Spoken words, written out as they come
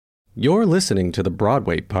You're listening to the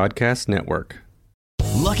Broadway Podcast Network.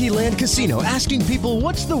 Lucky Land Casino, asking people,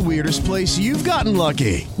 what's the weirdest place you've gotten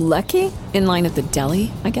lucky? Lucky? In line at the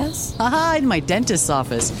deli, I guess? Aha, in my dentist's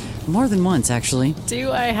office. More than once, actually.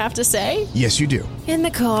 Do I have to say? Yes, you do. In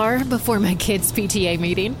the car before my kids' PTA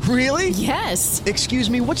meeting. Really? Yes.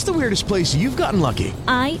 Excuse me, what's the weirdest place you've gotten lucky?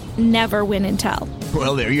 I never win and tell.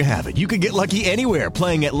 Well, there you have it. You can get lucky anywhere,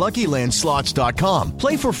 playing at LuckyLandSlots.com.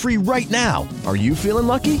 Play for free right now. Are you feeling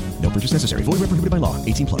lucky? No purchase necessary. Void where prohibited by law.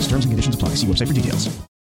 18+. Terms and conditions apply. See website for details.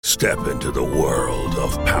 Step into the world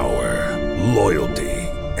of power, loyalty,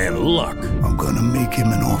 and luck. I'm gonna make him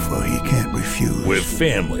an offer he can't refuse. With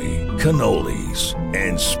family, cannolis,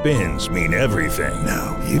 and spins mean everything.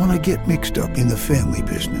 Now, you wanna get mixed up in the family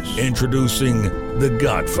business. Introducing The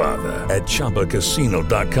Godfather at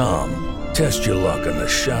ChumbaCasino.com. Test your luck in the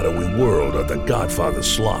shadowy world of The Godfather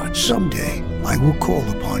slot. Someday, I will call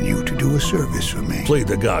upon you to do a service for me. Play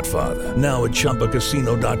The Godfather, now at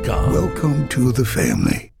ChumbaCasino.com. Welcome to the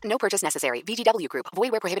family. No purchase necessary. VGW Group. Void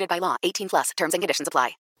where prohibited by law. 18+. Terms and conditions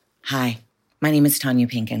apply. Hi, my name is Tanya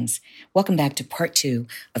Pinkins. Welcome back to part 2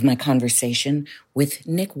 of my conversation with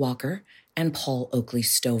Nick Walker and Paul Oakley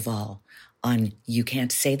Stovall on You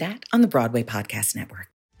Can't Say That on the Broadway Podcast Network.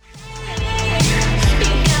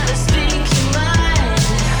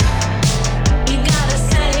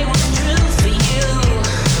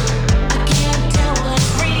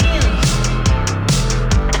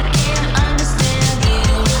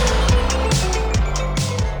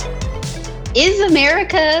 Is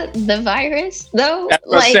America the virus, though? I'm so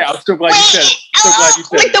glad you said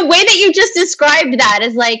it. Like the way that you just described that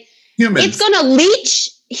is like, humans. It's going to leech.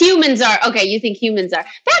 Humans are, okay, you think humans are.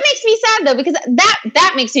 That makes me sad, though, because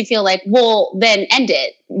that makes me feel like, well, then end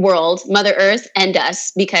it, world, Mother Earth, end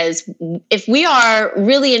us. Because if we are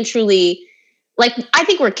really and truly, like, I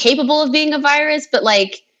think we're capable of being a virus, but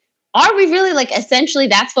like, are we really like essentially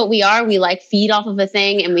that's what we are? We like feed off of a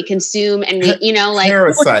thing and we consume and we, you know, like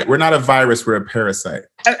parasite. We're not a virus, we're a parasite.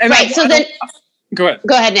 Right. Go ahead.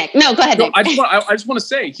 Go ahead, Nick. No, go ahead, Nick. I just want to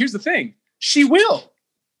say, here's the thing. She will.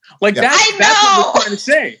 Like that's what we're trying to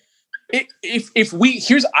say.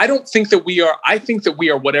 I don't think that we are, I think that we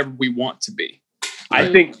are whatever we want to be.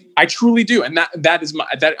 Right. I truly do. And that is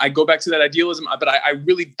I go back to that idealism, but I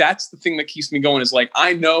really, that's the thing that keeps me going is like,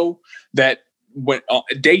 I know that when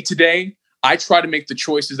day to day, I try to make the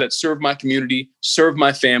choices that serve my community, serve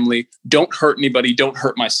my family, don't hurt anybody, don't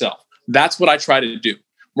hurt myself. That's what I try to do.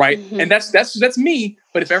 Right. Mm-hmm. And that's me.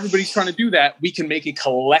 But if everybody's trying to do that, we can make a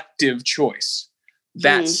collective choice.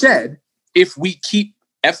 That said, if we keep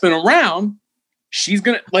effing around, she's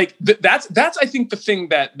going to like, that's, I think the thing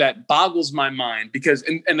that boggles my mind because,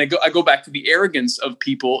 and I go back to the arrogance of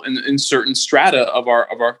people in certain strata of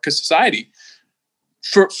our society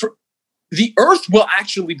for the earth will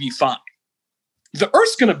actually be fine. The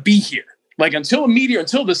earth's going to be here. Like until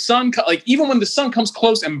the sun, like even when the sun comes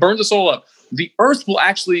close and burns us all up, the earth will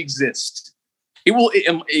actually exist. It will,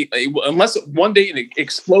 unless one day it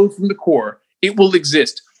explodes from the core, it will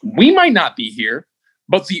exist. We might not be here,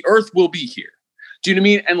 but the earth will be here. Do you know what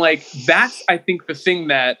I mean? And like, that's, I think the thing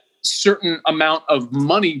that certain amount of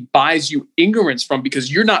money buys you ignorance from because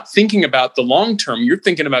you're not thinking about the long term. You're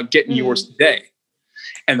thinking about getting yours today.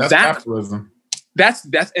 And that's capitalism. That's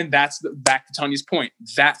back to Tanya's point.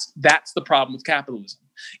 That's the problem with capitalism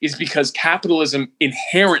is because capitalism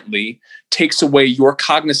inherently takes away your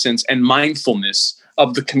cognizance and mindfulness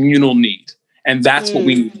of the communal need. And that's what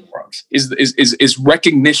we need more of is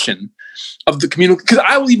recognition of the communal. Because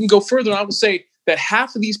I will even go further and I will say that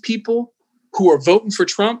half of these people who are voting for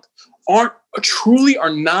Trump are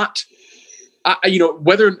not the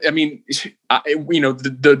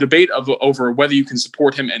debate over whether you can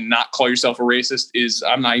support him and not call yourself a racist is,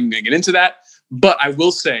 I'm not even going to get into that. But I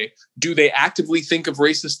will say, do they actively think of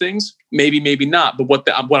racist things? Maybe, maybe not. But what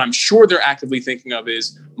I'm sure they're actively thinking of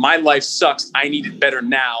is my life sucks. I need it better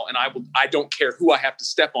now. And I don't care who I have to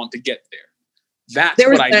step on to get there. That's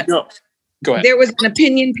what I know. Go ahead. There was an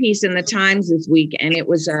opinion piece in the Times this week, and it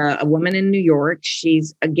was a woman in New York.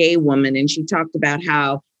 She's a gay woman, and she talked about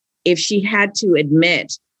how if she had to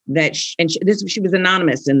admit that, she was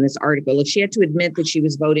anonymous in this article, if she had to admit that she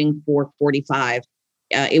was voting for 45,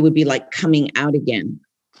 it would be like coming out again.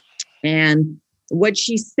 And what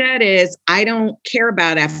she said is, I don't care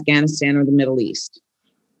about Afghanistan or the Middle East.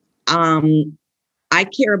 I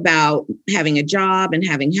care about having a job and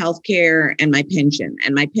having health care and my pension.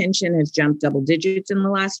 And my pension has jumped double digits in the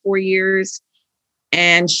last 4 years.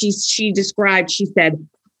 And she said,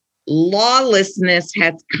 lawlessness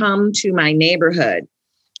has come to my neighborhood.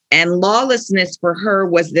 And lawlessness for her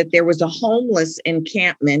was that there was a homeless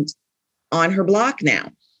encampment on her block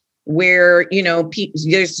now. where, you know,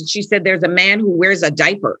 she said there's a man who wears a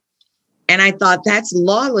diaper. And I thought, that's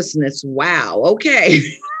lawlessness. Wow. Okay.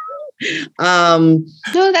 No,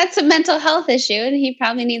 that's a mental health issue, and he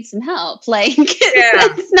probably needs some help. Like,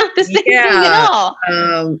 that's not the same thing at all.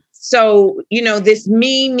 So, you know, this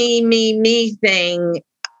me thing,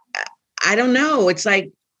 I don't know. It's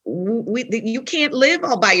like, you can't live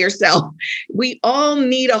all by yourself. We all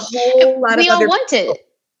need a whole lot of other people.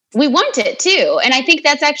 We want it too. And I think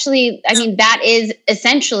that's actually, I mean, that is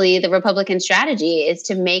essentially the Republican strategy, is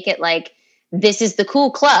to make it like, this is the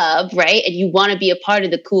cool club, right? And you want to be a part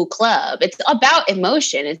of the cool club. It's about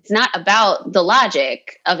emotion. It's not about the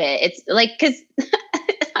logic of it. It's like, because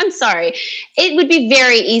I'm sorry, it would be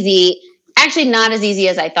very easy. Actually, not as easy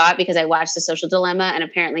as I thought, because I watched The Social Dilemma, and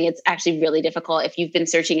apparently it's actually really difficult if you've been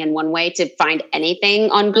searching in one way to find anything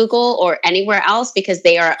on Google or anywhere else, because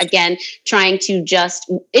they are, again, trying to just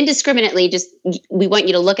indiscriminately we want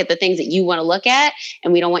you to look at the things that you want to look at,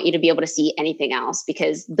 and we don't want you to be able to see anything else,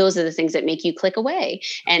 because those are the things that make you click away.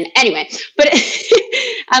 And anyway, but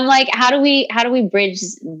I'm like, how do we bridge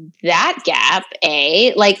that gap?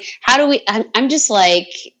 Like, how do we, I'm just like,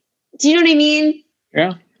 do you know what I mean?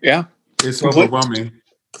 Yeah. It's overwhelming.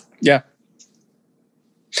 Yeah.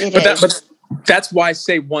 But that's why I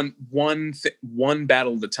say one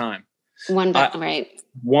battle at a time. One battle, right.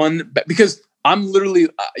 Because I'm literally,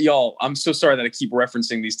 y'all, I'm so sorry that I keep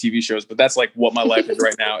referencing these TV shows, but that's like what my life is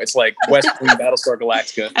right now. It's like West Wing, Battlestar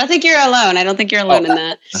Galactica. I don't think you're alone. In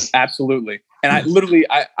that. Absolutely. And I literally,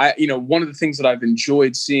 you know, one of the things that I've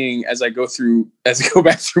enjoyed seeing as I go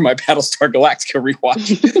back through my Battlestar Galactica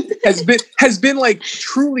rewatch has been like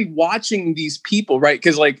truly watching these people, right?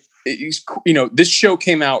 Because like, you know, this show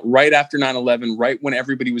came out right after 9/11, right when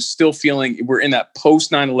everybody was still feeling, we're in that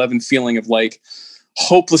post 9/11 feeling of like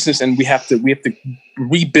hopelessness, and we have to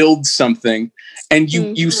rebuild something. And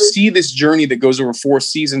you see this journey that goes over 4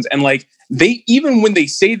 seasons, and like even when they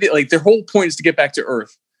say that, like, their whole point is to get back to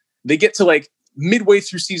Earth. They get to like midway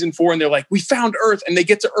through season 4 and they're like, we found Earth, and they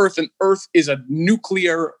get to Earth, and Earth is a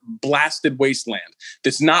nuclear blasted wasteland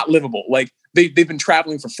that's not livable. Like they've been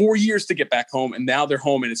traveling for 4 years to get back home, and now they're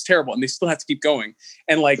home and it's terrible, and they still have to keep going.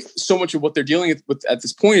 And like so much of what they're dealing with at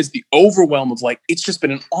this point is the overwhelm of like, it's just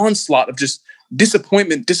been an onslaught of just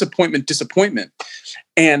disappointment.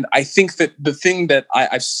 And I think that the thing that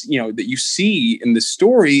I've, you know, that you see in this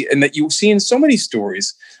story, and that you see in so many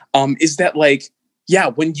stories, is that like, yeah,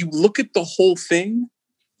 when you look at the whole thing,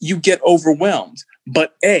 you get overwhelmed.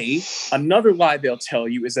 But another lie they'll tell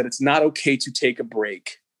you is that it's not okay to take a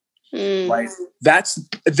break. Right?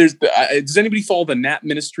 Does anybody follow the Nap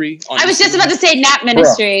Ministry? I was just about to say Nap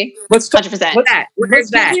Ministry. Bro, let's talk 100%. Where's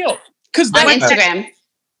that? Because on Instagram.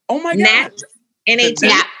 Oh my God.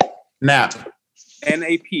 Nap.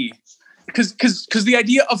 NAP. Because the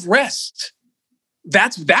idea of rest.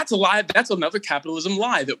 That's a lie. That's another capitalism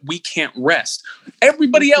lie, that we can't rest.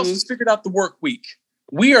 Everybody else has figured out the work week.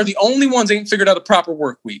 We are the only ones that ain't figured out a proper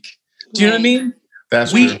work week. Do you know what I mean?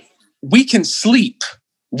 That's true. We can sleep.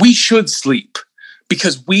 We should sleep,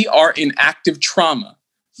 because we are in active trauma.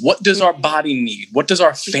 What does our body need? What does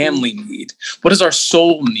our family need? What does our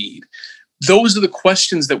soul need? Those are the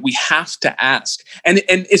questions that we have to ask. And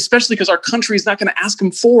especially because our country is not going to ask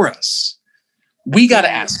them for us. We got to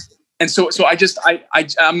ask. And so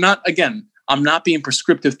I'm not being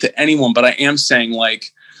prescriptive to anyone, but I am saying, like,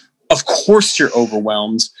 of course you're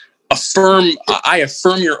overwhelmed. I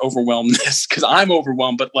affirm your overwhelmedness, because I'm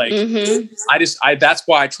overwhelmed, but like, that's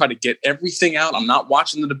why I try to get everything out. I'm not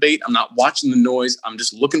watching the debate. I'm not watching the noise. I'm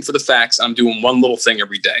just looking for the facts. I'm doing one little thing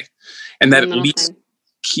every day. And that at least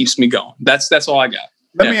keeps me going. That's all I got.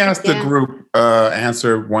 Let me ask the group,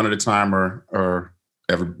 answer one at a time, or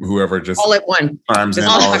whoever just all at one times in.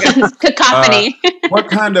 Cacophony. What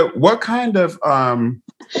kind of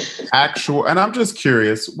actual, and I'm just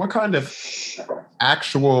curious, what kind of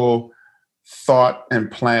actual thought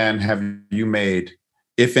and plan have you made,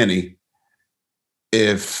 if any,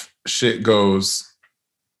 if shit goes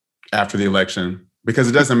after the election? Because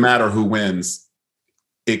it doesn't matter who wins.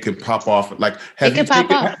 It could pop off. Like, have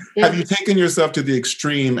you taken yourself to the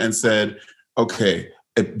extreme and said, okay,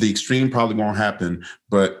 the extreme probably won't happen,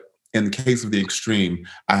 but in the case of the extreme,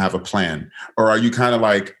 I have a plan? Or are you kind of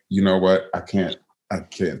like, you know what, I can't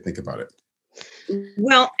think about it?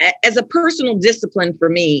 Well, as a personal discipline for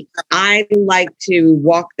me, I like to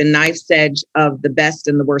walk the knife's edge of the best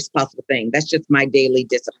and the worst possible thing. That's just my daily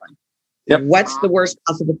discipline. Yep. What's the worst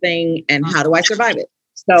possible thing, and how do I survive it?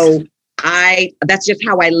 So that's just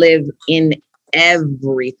how I live in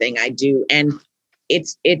everything I do. And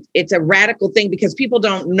it's a radical thing, because people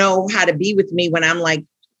don't know how to be with me when I'm like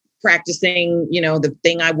practicing, the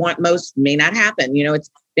thing I want most may not happen. It's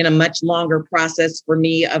been a much longer process for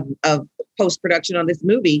me of post-production on this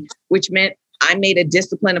movie, which meant I made a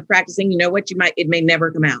discipline of practicing. You know what? It may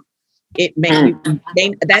never come out. It may,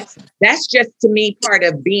 that's just to me part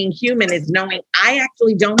of being human, is knowing I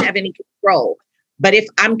actually don't have any control. But if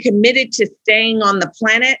I'm committed to staying on the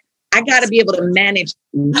planet, I got to be able to manage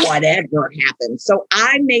whatever happens. So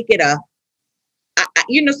I make it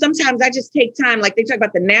sometimes I just take time, like they talk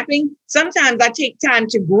about the napping. Sometimes I take time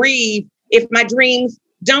to grieve if my dreams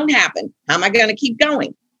don't happen. How am I going to keep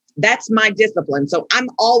going? That's my discipline. So I'm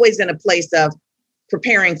always in a place of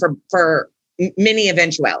preparing for many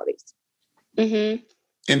eventualities. Mm-hmm.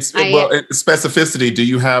 In specificity, do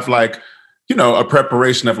you have a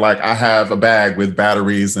preparation of I have a bag with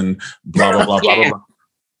batteries and blah, blah, blah, yeah, blah, blah, blah?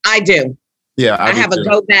 I do. Yeah. I have a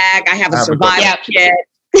go bag. I have a survival kit.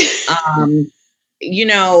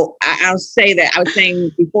 I'll say that I was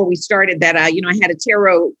saying before we started that, I had a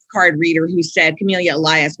tarot card reader who said, Camelia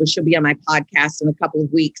Elias, which she'll be on my podcast in a couple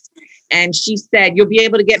of weeks. And she said, you'll be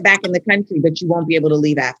able to get back in the country, but you won't be able to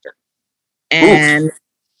leave after. And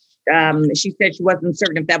she said she wasn't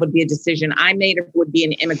certain if that would be a decision I made or if it would be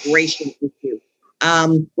an immigration issue.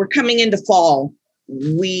 We're coming into fall.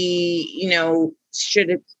 We, should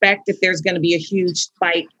expect if there's going to be a huge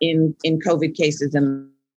spike in COVID cases in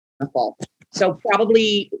the fall. So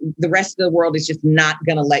probably the rest of the world is just not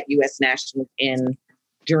going to let U.S. nationals in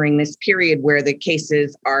during this period where the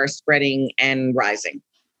cases are spreading and rising.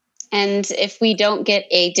 And if we don't get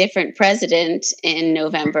a different president in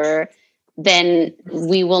November, then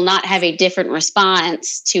we will not have a different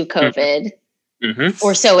response to COVID,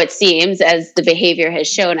 or so it seems, as the behavior has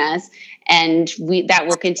shown us. And that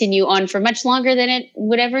will continue on for much longer than it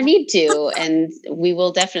would ever need to. And we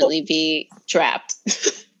will definitely be trapped.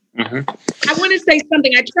 I want to say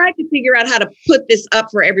something. I tried to figure out how to put this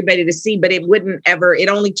up for everybody to see, but it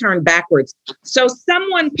only turned backwards. So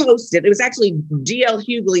someone posted, it was actually DL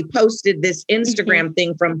Hughley posted this Instagram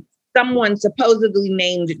thing from someone supposedly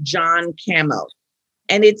named John Camo.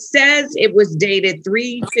 And it says it was dated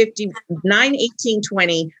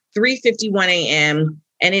 9/18/20, 3:51 a.m.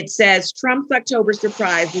 And it says Trump's October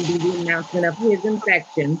surprise will be the announcement of his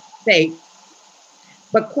infection, fake,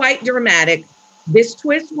 but quite dramatic. This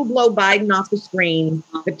twist will blow Biden off the screen.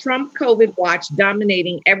 The Trump COVID watch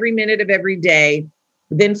dominating every minute of every day.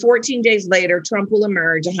 Then 14 days later, Trump will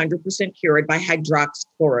emerge 100% cured by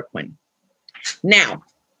hydroxychloroquine. Now,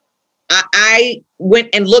 I went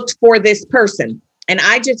and looked for this person, and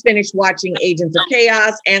I just finished watching Agents of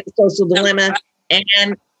Chaos and The Social Dilemma,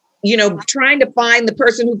 and trying to find the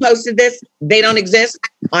person who posted this. They don't exist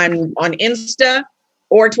on Insta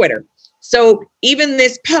or Twitter. So even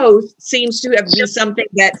this post seems to have been something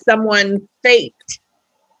that someone faked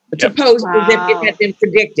to post as if it had been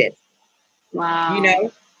predicted.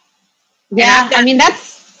 Wow. Yeah.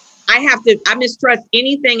 I mistrust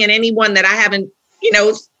anything and anyone that I haven't, I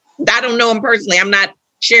don't know them personally. I'm not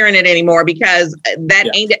sharing it anymore because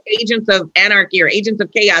Agents of Anarchy or Agents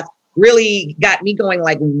of Chaos really got me going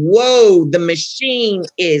like, whoa, the machine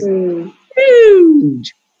is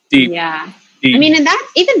huge. Deep. Yeah. I mean, and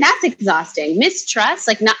that's exhausting. Mistrust,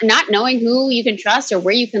 like not knowing who you can trust or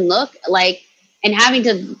where you can look, and having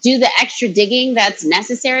to do the extra digging that's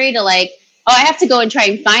necessary to I have to go and try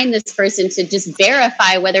and find this person to just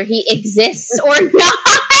verify whether he exists or not.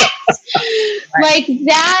 Right.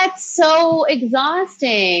 That's so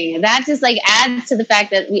exhausting. That just adds to the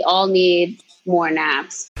fact that we all need more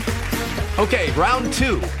naps. Okay, round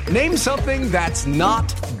 2. Name something that's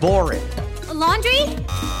not boring. A laundry?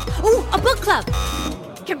 Ooh, a book club.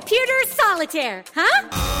 Computer solitaire, huh?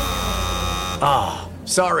 Ah,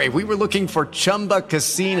 sorry, we were looking for Chumba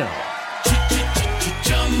Casino.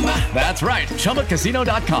 That's right,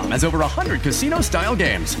 ChumbaCasino.com has over 100 casino-style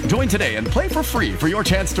games. Join today and play for free for your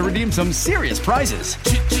chance to redeem some serious prizes.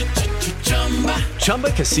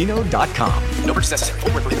 ChumbaCasino.com. No purchase necessary.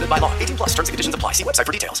 Void where prohibited by law. 18+ terms and conditions apply. See website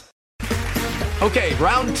for details. Okay,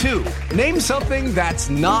 round 2. Name something that's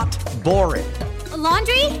not boring. A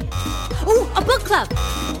laundry? Ooh, a book club.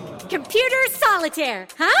 Computer solitaire,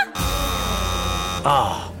 huh?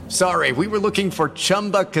 Ah, sorry, we were looking for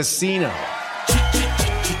Chumba Casino.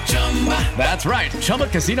 That's right,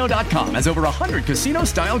 ChumbaCasino.com has over 100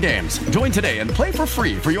 casino-style games. Join today and play for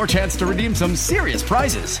free for your chance to redeem some serious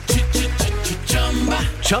prizes.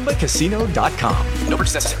 ChumbaCasino.com. No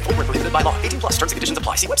purchase necessary. Void where prohibited by law. 18+ terms and conditions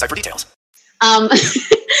apply. See website for details.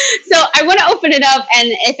 So I want to open it up, and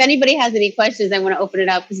if anybody has any questions, I want to open it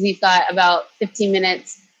up because we've got about 15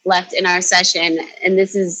 minutes left in our session, and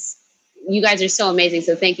you guys are so amazing,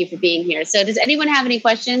 so thank you for being here. So does anyone have any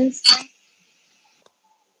questions?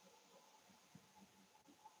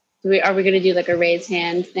 Are we going to do like a raise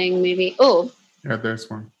hand thing maybe? Oh, yeah, there's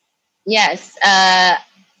one. Yes.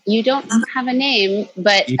 You don't have a name,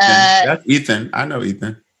 but Ethan. That's Ethan. I know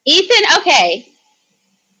Ethan. Ethan, okay.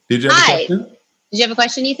 Did you have a question? Did you have a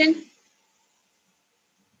question, Ethan?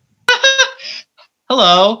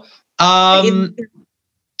 Hello.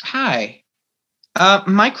 Hi.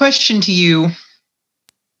 My question to you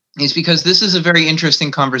is because this is a very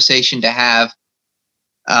interesting conversation to have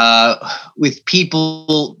with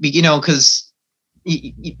people, because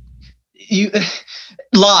you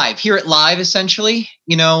live here at Live, essentially,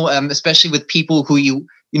 especially with people who you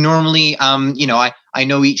normally, I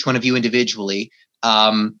know each one of you individually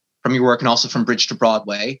from your work and also from Bridge to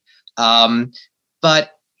Broadway.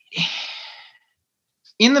 But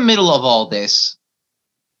in the middle of all this,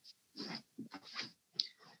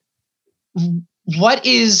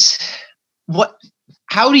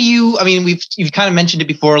 how do you, you've kind of mentioned it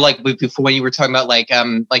before, before when you were talking about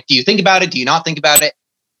do you think about it? Do you not think about it?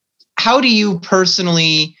 How do you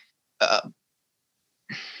personally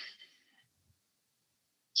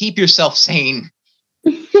keep yourself sane?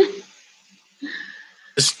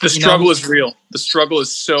 The struggle is real. The struggle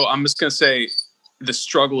is I'm just going to say the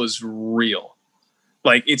struggle is real.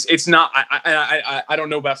 Like it's not, I don't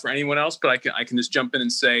know about for anyone else, but I can just jump in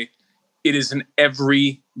and say it is an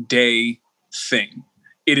everyday thing.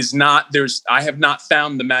 It is not, I have not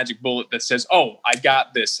found the magic bullet that says, oh, I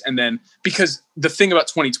got this. And then, because the thing about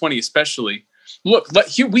 2020, especially, look,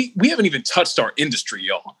 here, we haven't even touched our industry,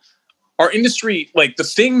 y'all. Our industry, like the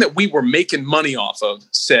thing that we were making money off of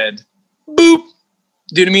said, boop.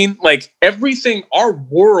 Do you know what I mean? Like everything, our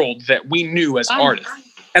world that we knew as artists.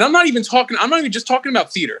 And I'm not even just talking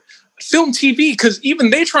about theater, film, TV, because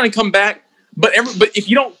even they trying to come back. But if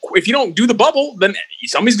you don't do the bubble, then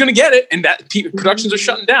somebody's going to get it, and that productions are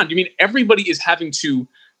shutting down. You mean everybody is having to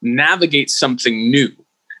navigate something new?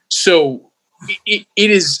 So it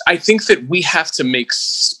is. I think that we have to make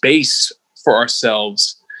space for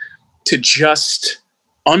ourselves to just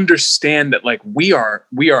understand that, like we are.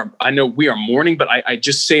 I know we are mourning, but I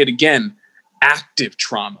just say it again: active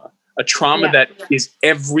trauma, a trauma that is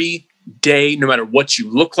every day, no matter what you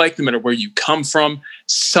look like, no matter where you come from,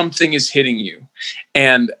 something is hitting you.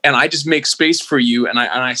 And I just make space for you. And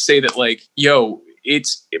I say that, like, yo,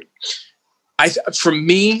 for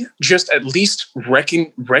me, just at least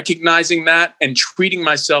recognizing that and treating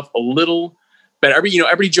myself a little better.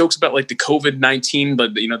 Everybody jokes about like the COVID-19,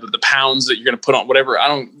 but the pounds that you're going to put on, whatever.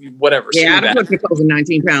 Yeah, I don't put the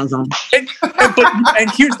COVID-19 pounds on. And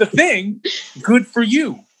here's the thing, good for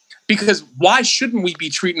you. Because why shouldn't we be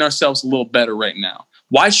treating ourselves a little better right now?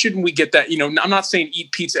 Why shouldn't we get that? I'm not saying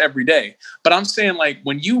eat pizza every day, but I'm saying like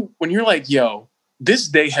when you're like, yo, this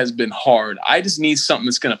day has been hard. I just need something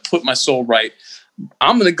that's going to put my soul right.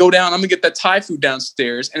 I'm going to go down. I'm going to get that Thai food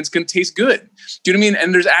downstairs and it's going to taste good. Do you know what I mean?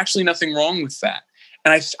 And there's actually nothing wrong with that.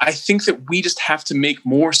 And I think that we just have to make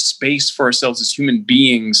more space for ourselves as human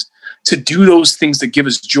beings to do those things that give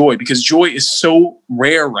us joy, because joy is so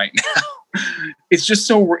rare right now. It's just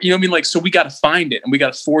so, like, so we got to find it and we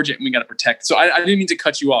got to forge it and we got to protect it. So I didn't mean to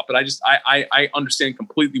cut you off, but I understand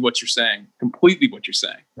completely what you're saying.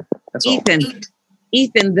 That's all.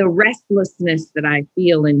 Ethan, the restlessness that I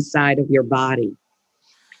feel inside of your body,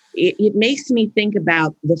 it makes me think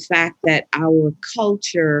about the fact that our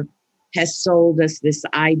culture has sold us this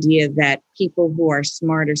idea that people who are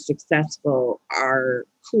smart or successful are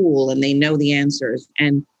cool and they know the answers.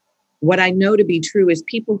 And what I know to be true is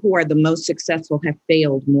people who are the most successful have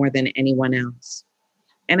failed more than anyone else.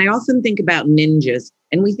 And I often think about ninjas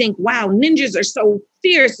and we think, wow, ninjas are so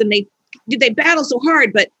fierce and they battle so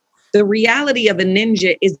hard. But the reality of a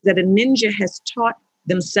ninja is that a ninja has taught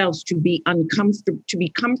themselves to be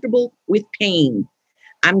comfortable with pain.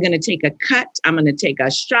 I'm going to take a cut. I'm going to take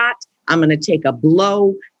a shot. I'm going to take a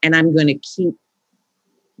blow, and I'm going to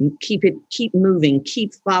keep moving,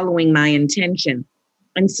 keep following my intention.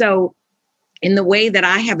 And so in the way that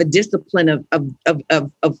I have a discipline of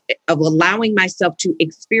allowing myself to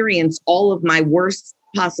experience all of my worst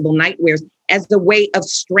possible nightmares as a way of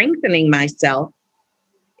strengthening myself,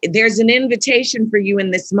 there's an invitation for you in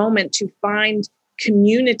this moment to find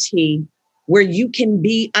community where you can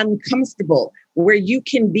be uncomfortable, where you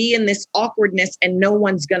can be in this awkwardness and no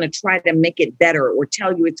one's going to try to make it better or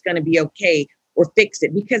tell you it's going to be okay or fix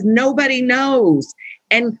it, because nobody knows.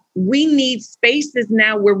 And we need spaces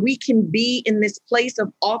now where we can be in this place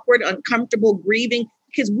of awkward, uncomfortable grieving,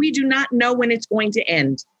 because we do not know when it's going to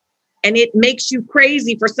end. And it makes you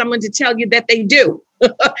crazy for someone to tell you that they do.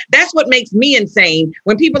 That's what makes me insane.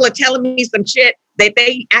 When people are telling me some shit that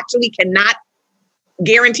they actually cannot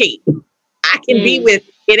guarantee. I can be with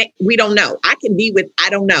We don't know. I can be with, I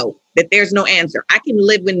don't know, that there's no answer. I can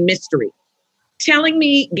live in mystery. Telling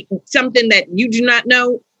me something that you do not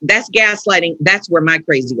know, that's gaslighting. That's where my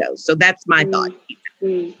crazy goes. So that's my thought.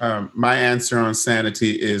 My answer on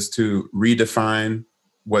sanity is to redefine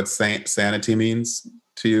what sanity means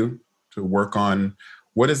to you, to work on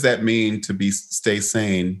what does that mean to stay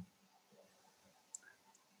sane?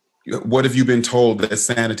 What have you been told that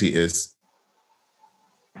sanity is?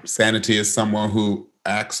 Sanity is someone who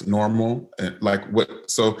acts normal. Like what?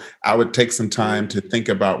 So I would take some time to think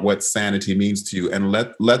about what sanity means to you and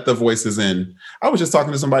let the voices in. I was just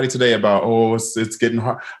talking to somebody today about, it's getting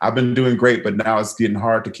hard. I've been doing great, but now it's getting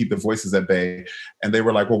hard to keep the voices at bay. And they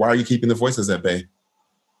were like, well, why are you keeping the voices at bay?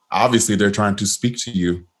 Obviously, they're trying to speak to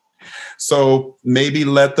you. So maybe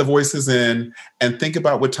let the voices in and think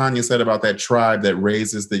about what Tanya said about that tribe that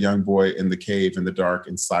raises the young boy in the cave in the dark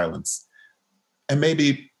in silence. And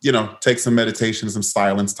maybe, take some meditation, some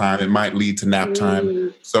silence time. It might lead to nap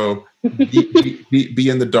time. So be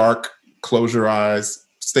in the dark, close your eyes,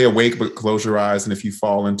 stay awake, but close your eyes. And if you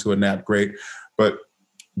fall into a nap, great. But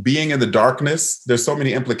being in the darkness, there's so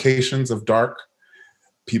many implications of dark.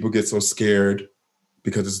 People get so scared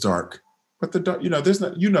because it's dark. But the dark, there's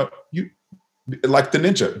not, you like the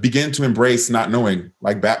ninja, begin to embrace not knowing,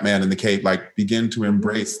 like Batman in the cave, like begin to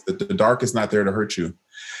embrace that the dark is not there to hurt you.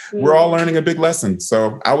 We're all learning a big lesson.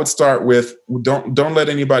 So I would start with, don't let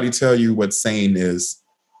anybody tell you what sane is.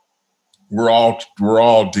 We're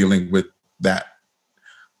all dealing with that.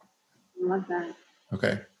 I love that.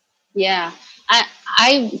 Okay. Yeah.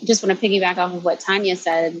 I just want to piggyback off of what Tanya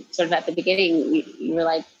said sort of at the beginning. You were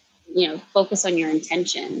like, focus on your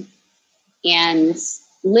intention. And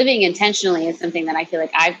living intentionally is something that I feel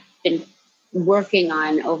like I've been working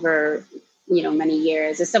on over many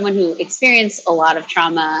years. As someone who experienced a lot of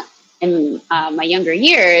trauma in my younger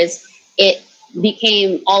years, it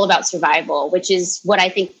became all about survival, which is what I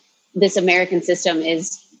think this American system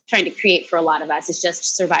is trying to create for a lot of us. It's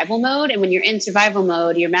just survival mode. And when you're in survival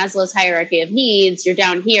mode, your Maslow's hierarchy of needs, you're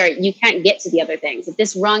down here, you can't get to the other things. If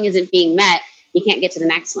this rung isn't being met, you can't get to the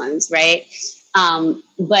next ones, right?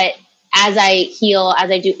 But as I heal,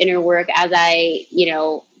 as I do inner work, as I,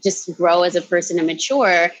 just grow as a person and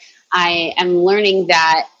mature, I am learning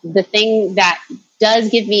that the thing that does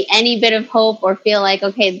give me any bit of hope or feel like,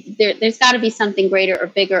 okay, there's got to be something greater or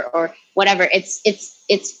bigger or whatever. It's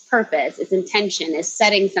purpose, it's intention, it's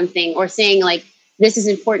setting something or saying like, this is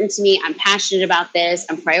important to me. I'm passionate about this.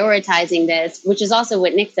 I'm prioritizing this, which is also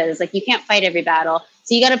what Nick says. Like, you can't fight every battle.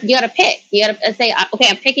 So you gotta pick. You gotta say, okay,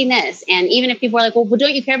 I'm picking this. And even if people are like, well,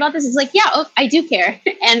 don't you care about this? It's like, yeah, I do care.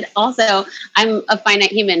 And also, I'm a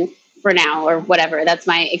finite human for now or whatever. That's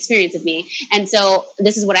my experience of me. And so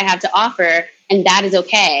this is what I have to offer. And that is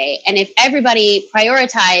okay. And if everybody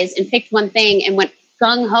prioritized and picked one thing and went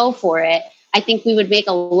gung-ho for it, I think we would make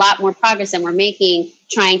a lot more progress than we're making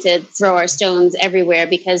trying to throw our stones everywhere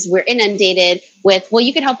because we're inundated with, well,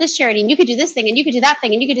 you could help this charity and you could do this thing and you could do that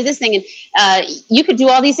thing and you could do this thing and you could do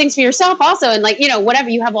all these things for yourself also. And like, whatever,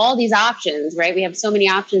 you have all these options, right? We have so many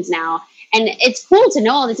options now. And it's cool to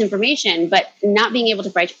know all this information, but not being able to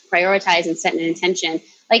prioritize and set an intention,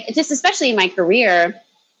 like just especially in my career,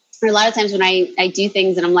 or a lot of times when I do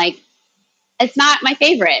things and I'm like, it's not my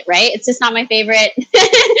favorite, right? It's just not my favorite.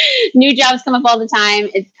 New jobs come up all the time.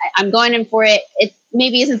 I'm going in for it. It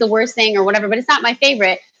maybe isn't the worst thing or whatever, but it's not my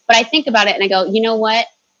favorite. But I think about it and I go, you know what?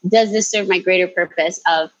 Does this serve my greater purpose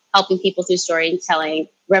of helping people through storytelling,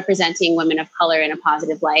 representing women of color in a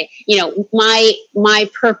positive light? My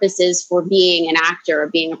purpose is for being an actor or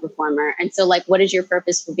being a performer. And so like, what is your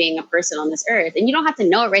purpose for being a person on this earth? And you don't have to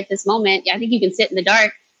know it right this moment. I think you can sit in the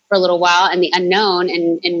dark for a little while and the unknown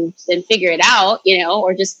and figure it out,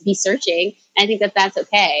 or just be searching. And I think that that's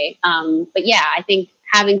okay. But yeah, I think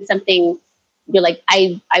having something you're like,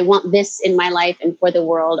 I want this in my life and for the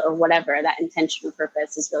world or whatever, that intentional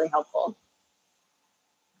purpose is really helpful.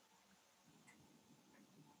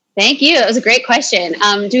 Thank you. That was a great question.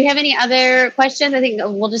 Do we have any other questions? I think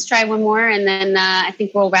we'll just try one more and then I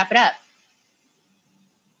think we'll wrap it up.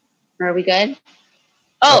 Are we good?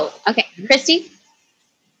 Oh, okay. Christy?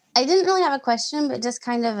 I didn't really have a question, but just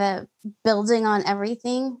kind of a building on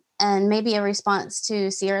everything and maybe a response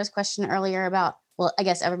to Sierra's question earlier about, well, I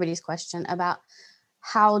guess everybody's question about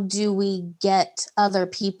how do we get other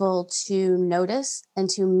people to notice and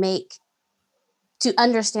to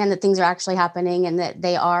understand that things are actually happening and that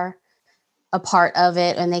they are a part of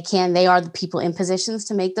it and they are the people in positions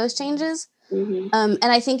to make those changes. Mm-hmm.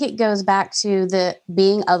 And I think it goes back to the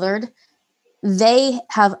being othered. They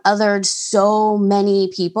have othered so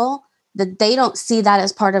many people that they don't see that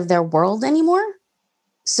as part of their world anymore.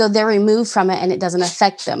 so they're removed from it and it doesn't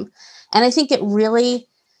affect them. And I think it really,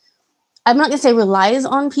 I'm not going to say relies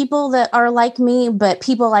on people that are like me, but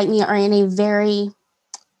people like me are in a very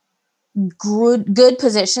good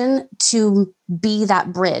position to be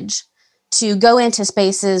that bridge, to go into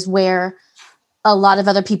spaces where a lot of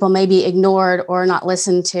other people may be ignored or not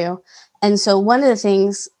listened to. And so one of the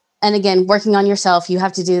things, and again, working on yourself, you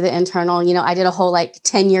have to do the internal, I did a whole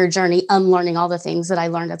 10-year journey unlearning all the things that I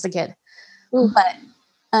learned as a kid.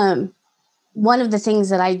 But one of the things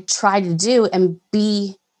that I try to do and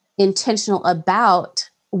be intentional about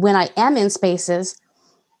when I am in spaces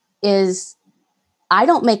is I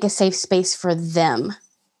don't make a safe space for them.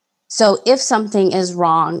 So if something is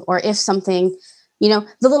wrong, or if something, the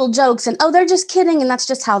little jokes and, oh, they're just kidding and that's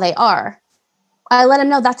just how they are, I let them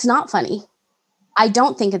know that's not funny. I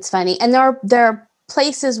don't think it's funny. And there are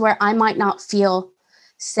places where I might not feel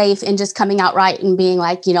safe in just coming out right and being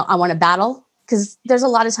like, I want to battle, because there's a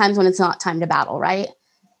lot of times when it's not time to battle, right?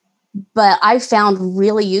 But I found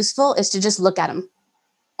really useful is to just look at them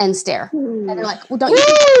and stare. And they're like, well, don't you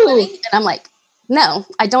think it's funny? And I'm like, no,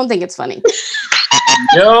 I don't think it's funny.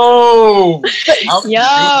 Yo.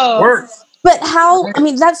 But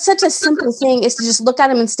that's such a simple thing, is to just look at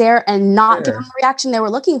them and stare and not give them the reaction they were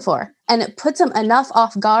looking for. And it puts them enough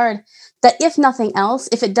off guard that if nothing else,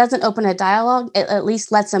 if it doesn't open a dialogue, it at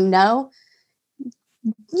least lets them know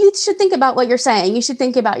you should think about what you're saying. You should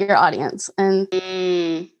think about your audience. And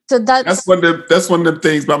so that's one of the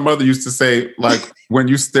things my mother used to say, like, when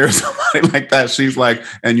you stare at somebody like that, she's like,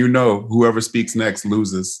 and whoever speaks next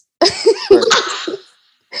loses.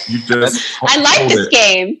 You just I like this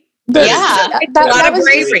game. It's a lot of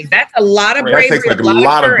bravery. That's a lot of bravery. That takes a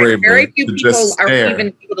lot of bravery. Very few people are stare.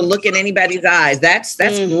 even able to look in anybody's eyes. That's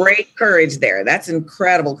great courage there. That's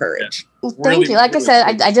incredible courage. Well, thank you. Like I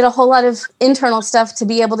said, I did a whole lot of internal stuff to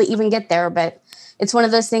be able to even get there. But it's one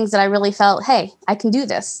of those things that I really felt, hey, I can do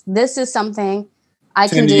this. This is something I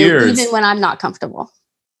can do even when I'm not comfortable.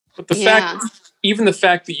 But the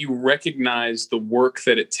fact that you recognize the work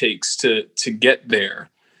that it takes to get there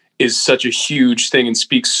is such a huge thing, and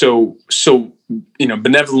speaks so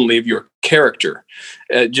benevolently of your character.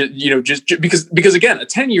 Just because again, a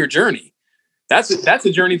 10-year journey, that's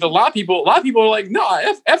a journey that a lot of people are like,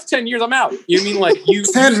 no, F 10 years, I'm out. You mean like you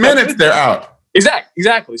 10 minutes, they're out.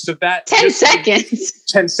 Exactly. So that 10 seconds.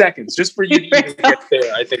 10 seconds just for you to even get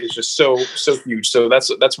there, I think is just so huge. So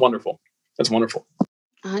that's wonderful. That's wonderful.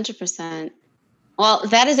 100%. Well,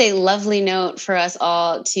 that is a lovely note for us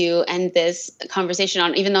all to end this conversation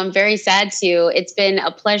on, even though I'm very sad to. It's been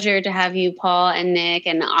a pleasure to have you, Paul and Nick,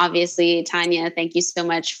 and obviously Tanya. Thank you so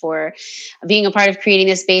much for being a part of creating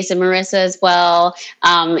this space, and Marissa as well.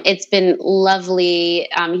 It's been lovely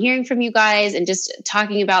hearing from you guys and just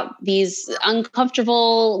talking about these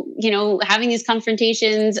uncomfortable, having these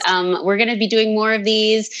confrontations. We're going to be doing more of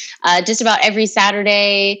these just about every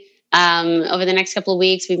Saturday. Over the next couple of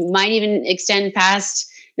weeks. We might even extend past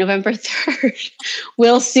November 3rd.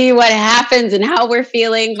 We'll see what happens and how we're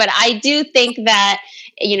feeling. But I do think that,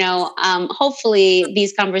 hopefully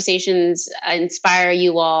these conversations inspire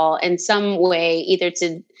you all in some way, either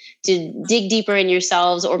to dig deeper in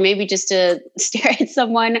yourselves, or maybe just to stare at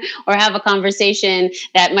someone or have a conversation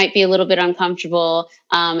that might be a little bit uncomfortable.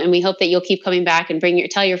 And we hope that you'll keep coming back and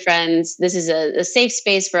tell your friends. This is a safe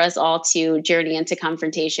space for us all to journey into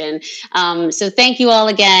confrontation. So thank you all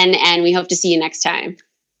again, and we hope to see you next time.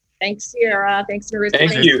 Thanks, Sierra. Thanks, Marissa.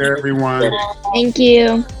 Thank you, everyone. Thank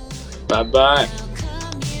you. Bye-bye.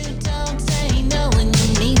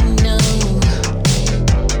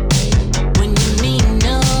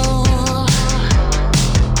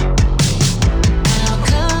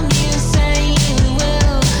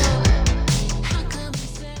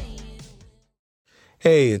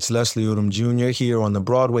 Hey, it's Leslie Odom Jr. here on the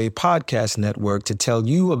Broadway Podcast Network to tell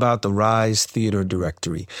you about the Rise Theater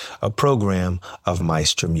Directory, a program of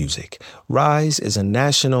Maestro Music. Rise is a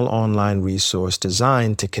national online resource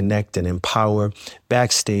designed to connect and empower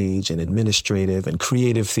backstage and administrative and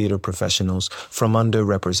creative theater professionals from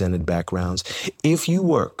underrepresented backgrounds. If you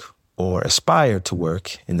work or aspire to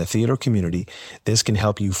work in the theater community, this can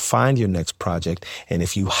help you find your next project. And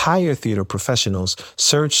if you hire theater professionals,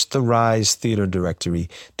 search the Rise Theater Directory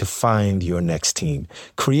to find your next team.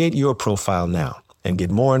 Create your profile now and get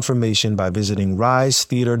more information by visiting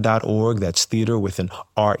risetheater.org. That's theater with an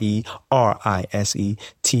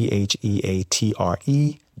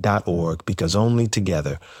RERISETHEATRE.org, because only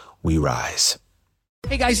together we rise.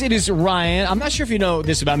 Hey guys, it is Ryan. I'm not sure if you know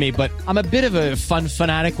this about me, but I'm a bit of a fun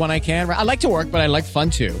fanatic when I can. I like to work, but I like fun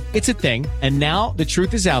too. It's a thing. And now the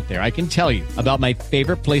truth is out there. I can tell you about my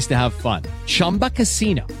favorite place to have fun. Chumba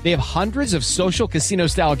Casino. They have hundreds of social casino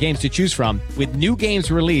style games to choose from with new games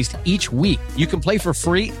released each week. You can play for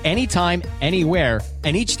free anytime, anywhere.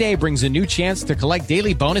 And each day brings a new chance to collect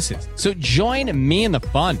daily bonuses. So join me in the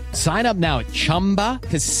fun. Sign up now at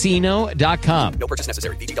ChumbaCasino.com. No purchase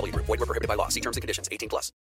necessary. VGW Group. Void where prohibited by law. See terms and conditions. 18+.